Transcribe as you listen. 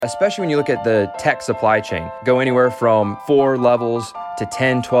Especially when you look at the tech supply chain, go anywhere from 4 levels to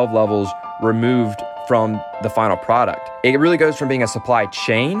 10, 12 levels removed from the final product. It really goes from being a supply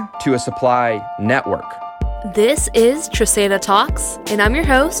chain to a supply network. This is Tresata Talks, and I'm your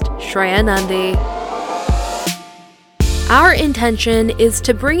host, Shreya Nandi. Our intention is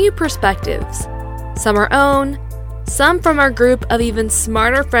to bring you perspectives, some our own, some from our group of even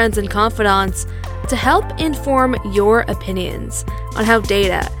smarter friends and confidants, to help inform your opinions on how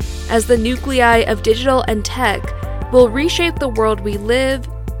data, as the nuclei of digital and tech, will reshape the world we live,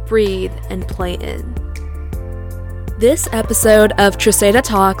 breathe, and play in. This episode of Tresata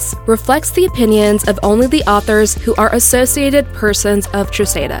Talks reflects the opinions of only the authors who are associated persons of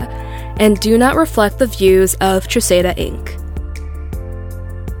Tresata, and do not reflect the views of Tresata Inc.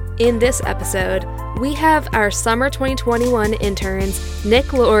 In this episode, we have our summer 2021 interns,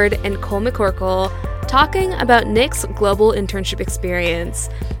 Nik Lord and Cole McCorkle, talking about Nik's global internship experience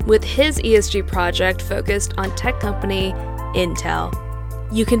with his ESG project focused on tech company Intel.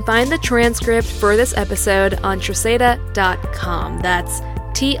 You can find the transcript for this episode on tresata.com. That's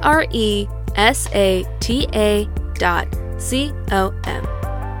TRESATA.com.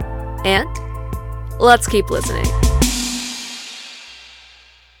 And let's keep listening.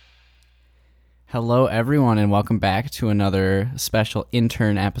 Hello, everyone, and welcome back to another special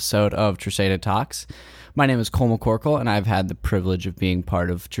intern episode of Tresata Talks. My name is Cole McCorkle, and I've had the privilege of being part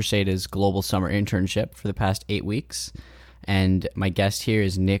of Tresata's global summer internship for the past 8 weeks. And my guest here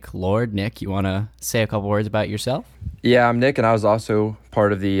is Nik Lord. Nik, you want to say a couple words about yourself? Yeah, I'm Nik, and I was also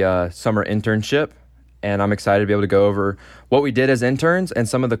part of the summer internship, and I'm excited to be able to go over what we did as interns and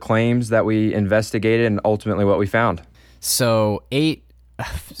some of the claims that we investigated and ultimately what we found. So 8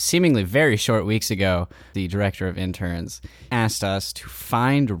 seemingly very short weeks ago, the director of interns asked us to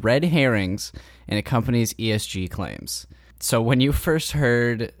find red herrings in a company's ESG claims. So when you first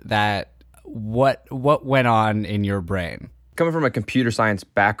heard that, what went on in your brain? Coming from a computer science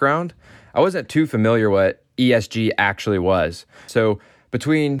background, I wasn't too familiar what ESG actually was. So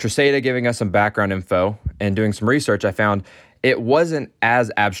between Tresata giving us some background info and doing some research, I found it wasn't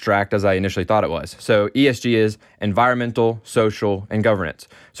as abstract as I initially thought it was. So ESG is environmental, social, and governance.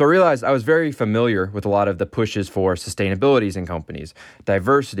 So I realized I was very familiar with a lot of the pushes for sustainabilities in companies,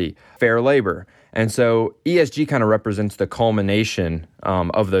 diversity, fair labor. And so ESG kind of represents the culmination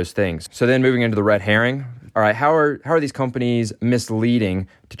of those things. So then moving into the red herring, all right, how are these companies misleading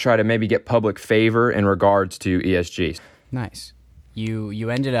to try to maybe get public favor in regards to ESG? Nice. You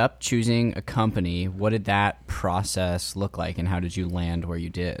ended up choosing a company. What did that process look like, and how did you land where you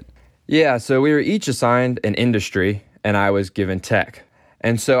did? Yeah, so we were each assigned an industry, and I was given tech.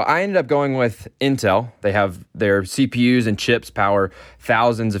 And so I ended up going with Intel. They have their CPUs and chips power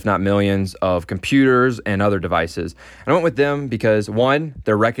thousands, if not millions, of computers and other devices. And I went with them because, one,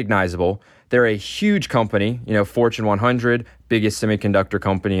 they're recognizable. They're a huge company, Fortune 100, biggest semiconductor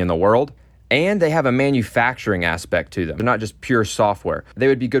company in the world. And they have a manufacturing aspect to them. They're not just pure software. They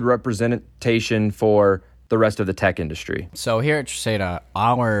would be good representation for the rest of the tech industry. So here at Tresata,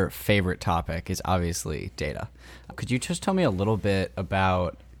 our favorite topic is obviously data. Could you just tell me a little bit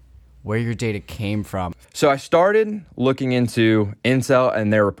about where your data came from? So I started looking into Intel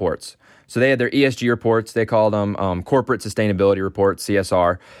and their reports. So they had their ESG reports. They called them corporate sustainability reports,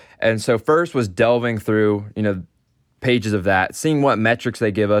 CSR. And so first was delving through, pages of that, seeing what metrics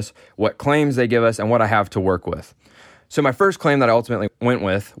they give us, what claims they give us, and what I have to work with. So my first claim that I ultimately went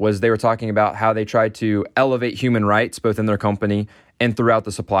with was they were talking about how they tried to elevate human rights both in their company and throughout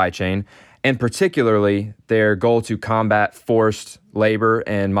the supply chain, and particularly their goal to combat forced labor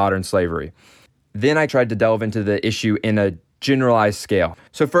and modern slavery. Then I tried to delve into the issue in a generalized scale.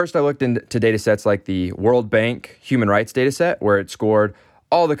 So first I looked into data sets like the World Bank Human Rights data set, where it scored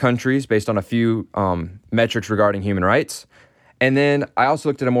all the countries based on a few metrics regarding human rights. And then I also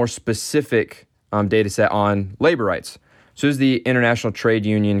looked at a more specific data set on labor rights. So this is the International Trade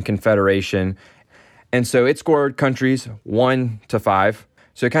Union Confederation. And so it scored countries 1 to 5.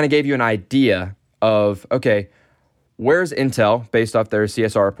 So it kind of gave you an idea of, okay, where's Intel based off their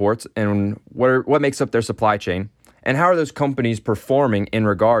CSR reports, and what makes up their supply chain? And how are those companies performing in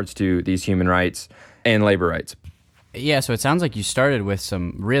regards to these human rights and labor rights? Yeah, so it sounds like you started with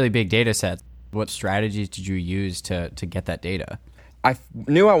some really big data sets. What strategies did you use to get that data? I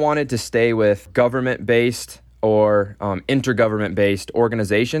knew I wanted to stay with government-based or intergovernment-based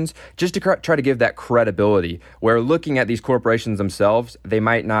organizations just to try to give that credibility, where looking at these corporations themselves, they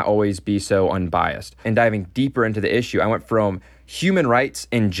might not always be so unbiased. And diving deeper into the issue, I went from human rights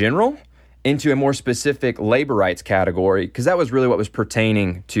in general into a more specific labor rights category, because that was really what was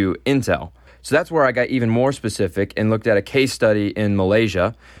pertaining to Intel. So that's where I got even more specific and looked at a case study in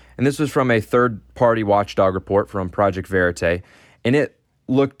Malaysia. And this was from a third-party watchdog report from Project Verite. And it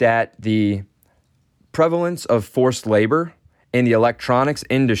looked at the prevalence of forced labor in the electronics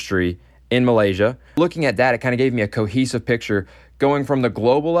industry in Malaysia. Looking at that, it kind of gave me a cohesive picture going from the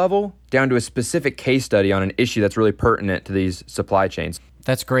global level down to a specific case study on an issue that's really pertinent to these supply chains.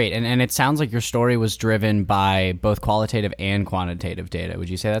 That's great. And it sounds like your story was driven by both qualitative and quantitative data. Would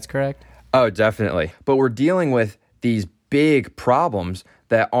you say that's correct? Oh, definitely. But we're dealing with these big problems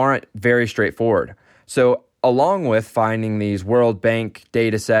that aren't very straightforward. So along with finding these World Bank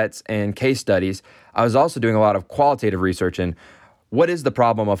data sets and case studies, I was also doing a lot of qualitative research in what is the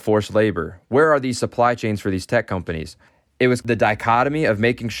problem of forced labor? Where are these supply chains for these tech companies? It was the dichotomy of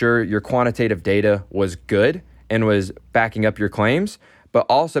making sure your quantitative data was good and was backing up your claims, but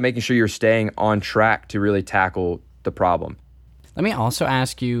also making sure you're staying on track to really tackle the problem. Let me also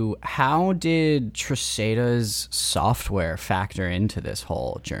ask you, how did Tresata's software factor into this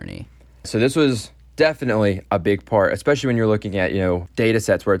whole journey? So this was definitely a big part, especially when you're looking at, data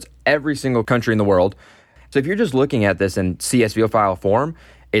sets where it's every single country in the world. So if you're just looking at this in CSV file form,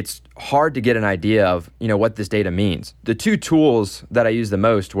 it's hard to get an idea of, what this data means. The two tools that I used the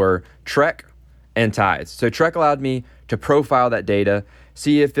most were Trek and Tides. So Trek allowed me to profile that data,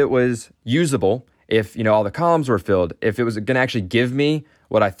 see if it was usable, if all the columns were filled, if it was going to actually give me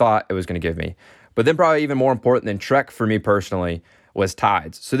what I thought it was going to give me. But then probably even more important than Trek for me personally was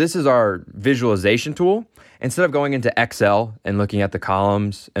Tides. So this is our visualization tool. Instead of going into Excel and looking at the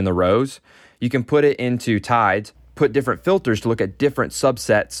columns and the rows, you can put it into Tides, put different filters to look at different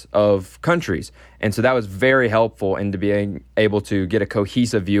subsets of countries. And so that was very helpful into being able to get a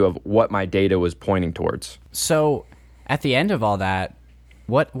cohesive view of what my data was pointing towards. So at the end of all that,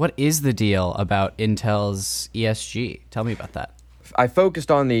 what is the deal about Intel's ESG? Tell me about that. I focused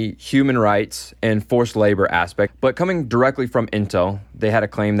on the human rights and forced labor aspect, but coming directly from Intel, they had a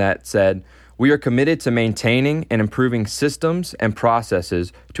claim that said, "We are committed to maintaining and improving systems and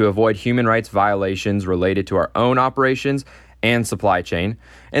processes to avoid human rights violations related to our own operations and supply chain."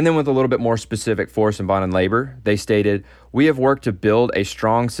 And then with a little bit more specific forced and bonded labor, they stated, "We have worked to build a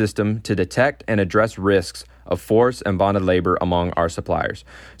strong system to detect and address risks of forced and bonded labor among our suppliers."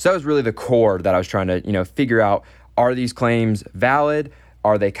 So that was really the core that I was trying to, figure out, are these claims valid?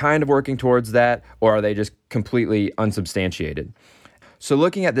 Are they kind of working towards that? Or are they just completely unsubstantiated? So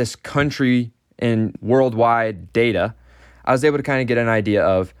looking at this country and worldwide data, I was able to kind of get an idea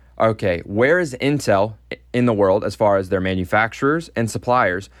of, okay, where is Intel in the world as far as their manufacturers and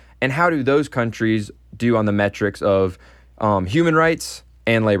suppliers, and how do those countries do on the metrics of human rights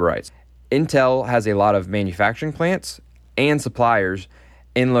and labor rights? Intel has a lot of manufacturing plants and suppliers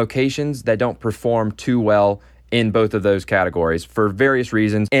in locations that don't perform too well in both of those categories for various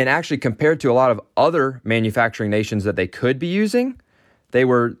reasons. And actually compared to a lot of other manufacturing nations that they could be using, they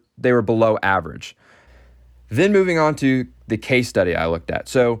were below average. Then moving on to the case study I looked at.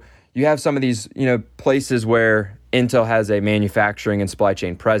 So you have some of these, places where Intel has a manufacturing and supply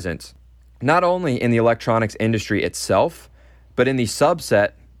chain presence, not only in the electronics industry itself, but in the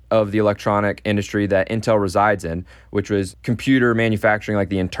subset of the electronic industry that Intel resides in, which was computer manufacturing, like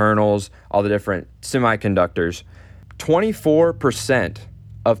the internals, all the different semiconductors. 24%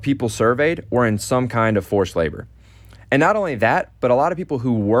 of people surveyed were in some kind of forced labor. And not only that, but a lot of people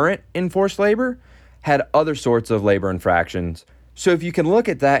who weren't in forced labor had other sorts of labor infractions. So if you can look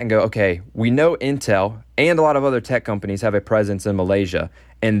at that and go, okay, we know Intel and a lot of other tech companies have a presence in Malaysia,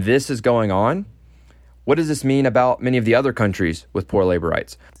 and this is going on, what does this mean about many of the other countries with poor labor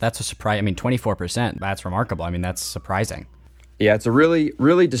rights? That's a surprise. 24%, that's remarkable. That's surprising. Yeah, it's a really,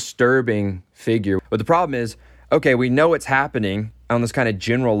 really disturbing figure. But the problem is, okay, we know it's happening on this kind of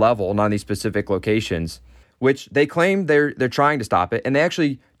general level, not on these specific locations, which they claim they're trying to stop it. And they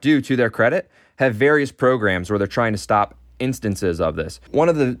actually do, to their credit, have various programs where they're trying to stop instances of this. One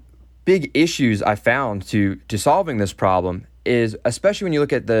of the big issues I found to solving this problem is, especially when you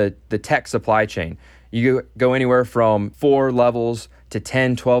look at the tech supply chain, you go anywhere from 4 levels to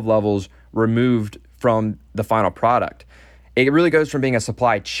 10, 12 levels removed from the final product. It really goes from being a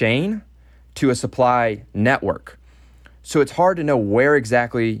supply chain to a supply network. So it's hard to know where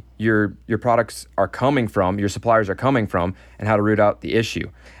exactly your products are coming from, your suppliers are coming from, and how to root out the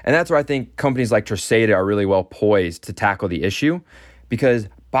issue. And that's where I think companies like Tresata are really well poised to tackle the issue, because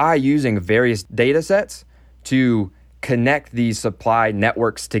by using various data sets to connect these supply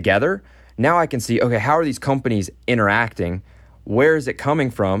networks together, now I can see, okay, how are these companies interacting? Where is it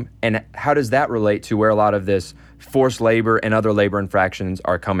coming from? And how does that relate to where a lot of this forced labor and other labor infractions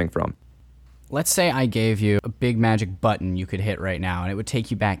are coming from? Let's say I gave you a big magic button you could hit right now, and it would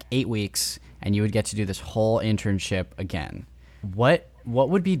take you back 8 weeks, and you would get to do this whole internship again, what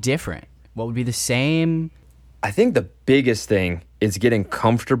would be different? What would be the same? I think the biggest thing is getting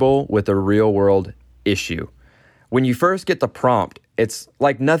comfortable with a real world issue. When you first get the prompt, it's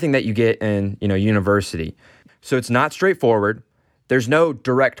like nothing that you get in, university. So it's not straightforward. There's no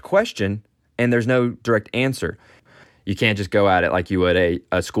direct question and there's no direct answer. You can't just go at it like you would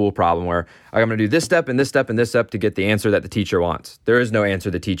a school problem where I'm going to do this step and this step and this step to get the answer that the teacher wants. There is no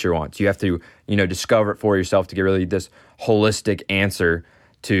answer the teacher wants. You have to, discover it for yourself to get really this holistic answer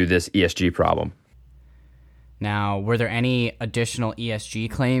to this ESG problem. Now, were there any additional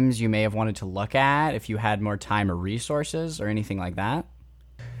ESG claims you may have wanted to look at if you had more time or resources or anything like that?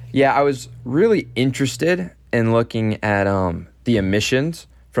 Yeah, I was really interested in looking at the emissions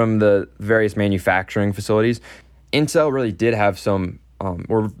from the various manufacturing facilities. Intel really did have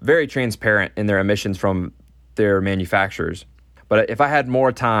were very transparent in their emissions from their manufacturers. But if I had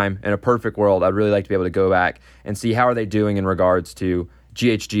more time in a perfect world, I'd really like to be able to go back and see how are they doing in regards to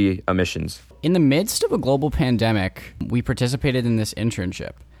GHG emissions. In the midst of a global pandemic, we participated in this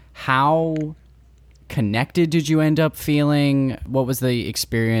internship. How connected did you end up feeling? What was the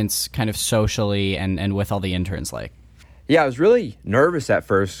experience kind of socially and with all the interns like? Yeah, I was really nervous at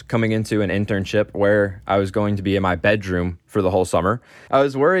first coming into an internship where I was going to be in my bedroom for the whole summer. I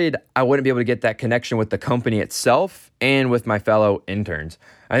was worried I wouldn't be able to get that connection with the company itself and with my fellow interns.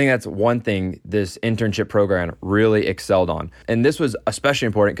 I think that's one thing this internship program really excelled on. And this was especially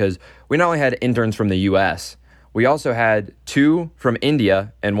important because we not only had interns from the US, we also had 2 from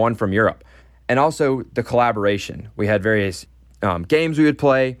India and 1 from Europe. And also the collaboration. We had various games we would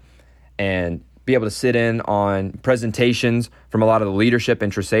play and be able to sit in on presentations from a lot of the leadership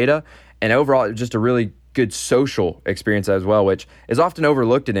in Treseda. And overall, it was just a really good social experience as well, which is often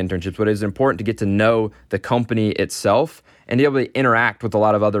overlooked in internships, but it is important to get to know the company itself and be able to interact with a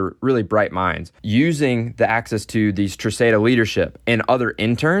lot of other really bright minds. Using the access to these Treseda leadership and other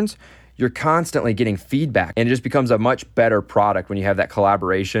interns, you're constantly getting feedback, and it just becomes a much better product when you have that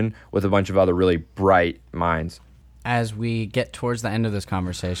collaboration with a bunch of other really bright minds. As we get towards the end of this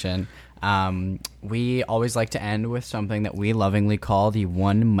conversation, we always like to end with something that we lovingly call the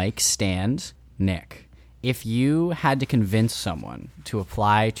one mic stand. Nik, if you had to convince someone to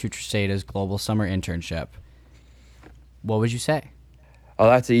apply to Treseda's Global Summer Internship, what would you say? Oh,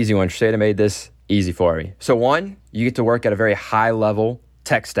 that's an easy one. Treseda made this easy for me. So 1, you get to work at a very high level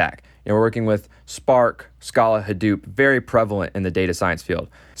tech stack. We're working with Spark, Scala, Hadoop, very prevalent in the data science field.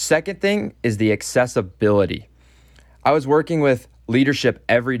 Second thing is the accessibility. I was working with leadership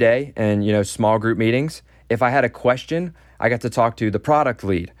every day and, small group meetings. If I had a question, I got to talk to the product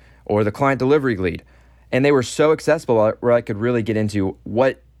lead or the client delivery lead. And they were so accessible where I could really get into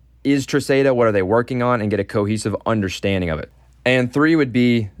what is Treseda, what are they working on, and get a cohesive understanding of it. And 3 would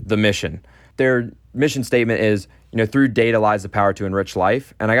be the mission. Their mission statement is, through data lies the power to enrich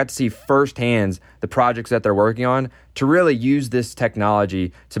life. And I got to see firsthand the projects that they're working on to really use this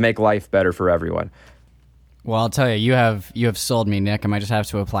technology to make life better for everyone. Well, I'll tell you, you have sold me, Nik. I might just have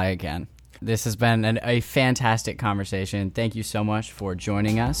to apply again. This has been a fantastic conversation. Thank you so much for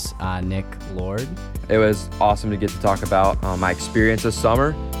joining us, Nik Lord. It was awesome to get to talk about my experience this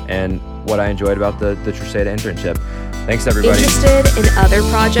summer and what I enjoyed about the Treseda internship. Thanks, everybody. Interested in other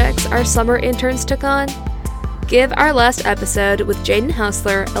projects our summer interns took on? Give our last episode with Jaden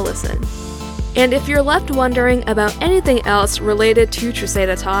Hausler a listen. And if you're left wondering about anything else related to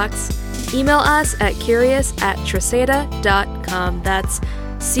Treseda Talks, email us at curious@treseda.com. That's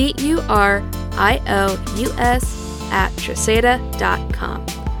CURIOUS@treseda.com.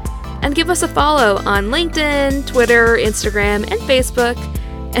 And give us a follow on LinkedIn, Twitter, Instagram, and Facebook.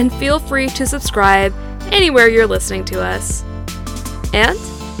 And feel free to subscribe anywhere you're listening to us. And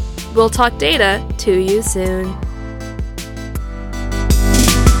we'll talk data to you soon.